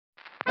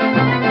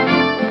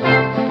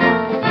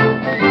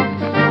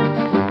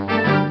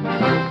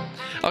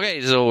Okay,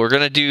 so we're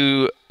going to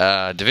do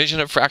division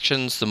of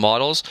fractions, the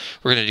models.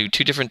 We're going to do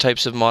two different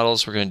types of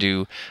models. We're going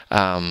to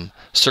do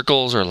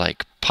circles, or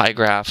like pie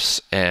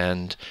graphs,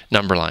 and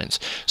number lines.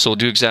 So we'll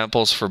do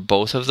examples for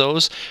both of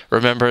those.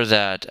 Remember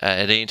that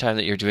at any time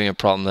that you're doing a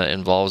problem that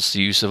involves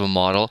the use of a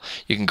model,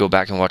 you can go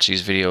back and watch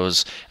these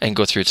videos and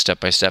go through it step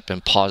by step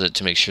and pause it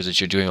to make sure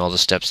that you're doing all the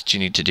steps that you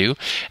need to do.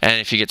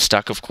 And if you get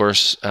stuck, of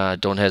course,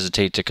 don't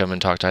hesitate to come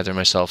and talk to either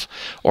myself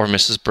or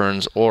Mrs.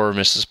 Burns or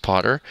Mrs.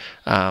 Potter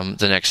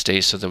the next day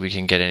so that we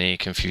can get any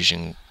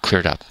confusion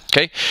cleared up.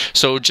 Okay,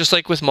 so just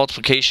like with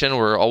multiplication,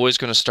 we're always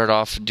going to start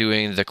off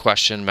doing the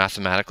question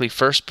mathematically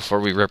first before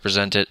we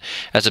represent it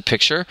as a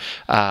picture.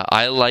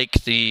 I like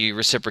the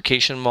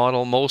reciprocation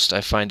model most.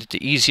 I find it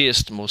the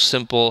easiest, most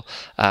simple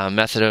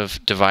method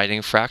of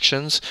dividing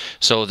fractions.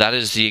 So that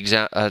is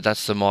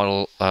that's the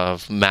model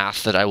of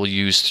math that I will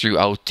use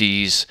throughout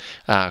these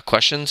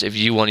questions. If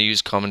you want to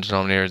use common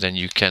denominator, then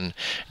you can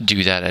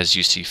do that as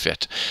you see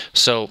fit.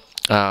 So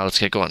let's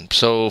get going.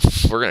 So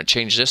we're going to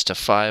change this to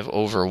 5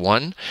 over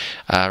 1.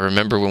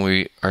 Remember, when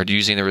we are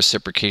using the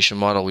reciprocation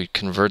model, we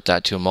convert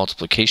that to a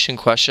multiplication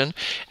question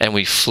and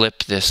we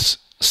flip this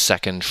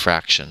second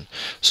fraction.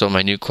 So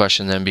my new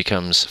question then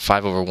becomes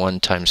 5 over 1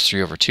 times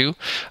 3 over 2.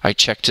 I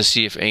check to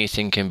see if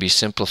anything can be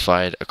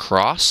simplified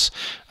across.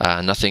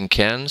 Nothing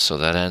can, so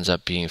that ends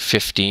up being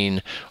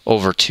 15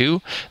 over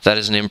 2. That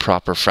is an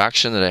improper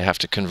fraction that I have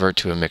to convert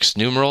to a mixed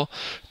numeral.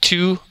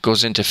 2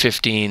 goes into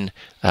 15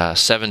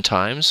 7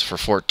 times for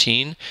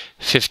 14.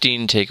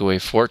 15 take away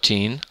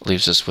 14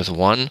 leaves us with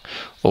 1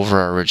 over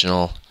our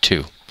original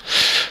 2.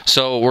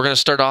 So we're going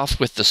to start off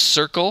with the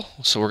circle.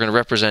 So we're going to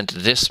represent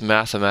this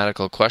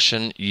mathematical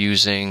question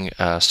using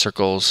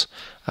circles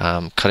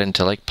cut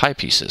into like pie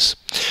pieces.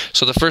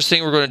 So the first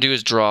thing we're going to do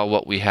is draw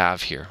what we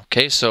have here.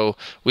 Okay, so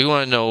we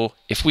want to know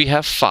if we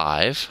have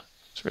 5.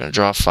 So we're going to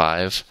draw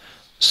 5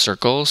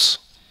 circles.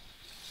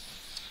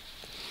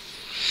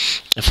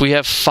 If we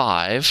have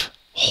 5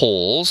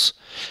 wholes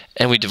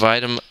and we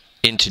divide them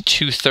into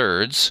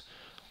 2/3,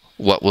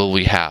 what will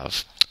we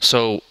have?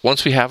 So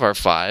once we have our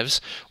 5s,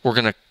 we're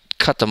going to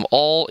cut them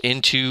all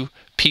into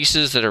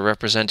pieces that are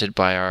represented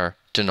by our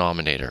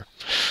denominator.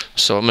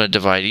 So I'm going to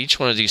divide each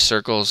one of these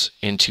circles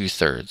in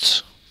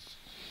 2/3.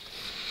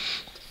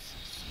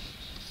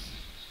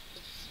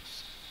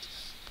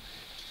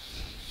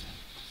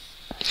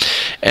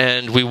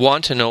 And we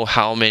want to know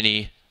how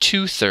many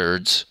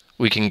 2/3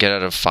 we can get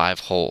out of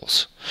 5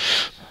 wholes.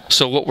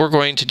 So what we're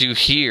going to do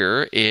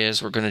here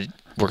is we're going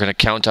to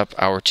count up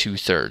our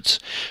 2/3.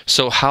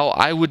 So how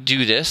I would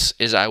do this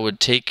is I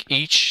would take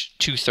each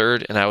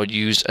 2/3 and I would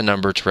use a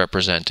number to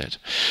represent it.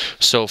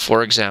 So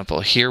for example,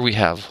 here we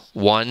have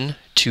 1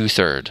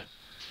 2/3.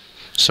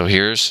 So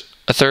here's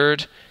a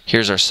third,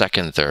 here's our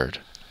second third.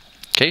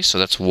 Okay, so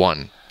that's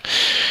 1.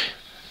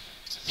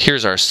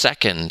 Here's our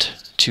second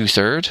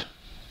 2/3,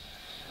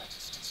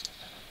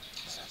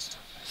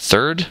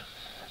 third,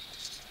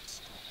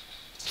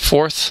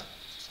 fourth,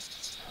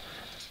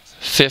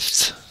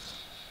 fifth,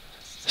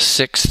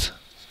 6th,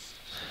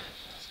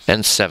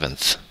 and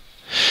 7th.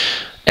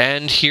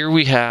 And here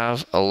we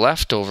have a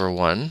leftover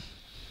one,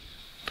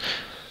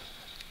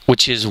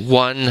 which is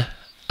 1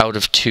 out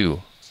of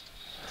 2.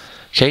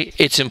 Okay,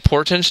 it's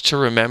important to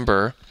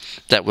remember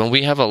that when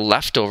we have a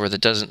leftover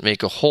that doesn't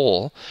make a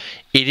whole,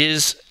 it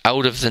is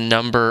out of the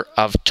number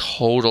of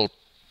total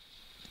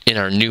in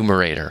our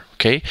numerator.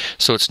 Okay,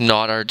 so it's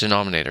not our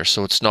denominator.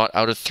 So it's not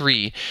out of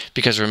 3,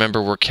 because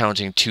remember, we're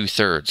counting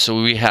 2/3.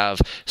 So we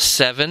have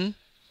 7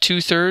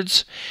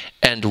 2/3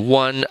 and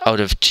 1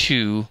 out of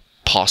 2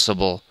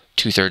 possible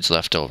 2/3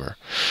 left over.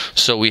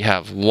 So we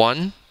have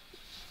 1,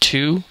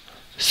 2,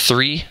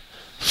 3,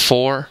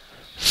 4,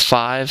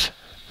 5,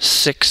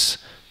 6,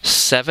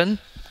 7.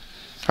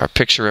 Our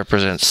picture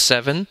represents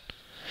 7,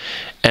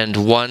 and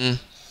 1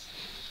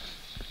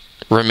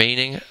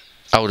 remaining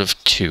out of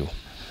 2.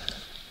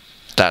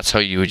 That's how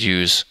you would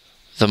use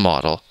the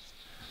model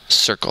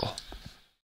circle.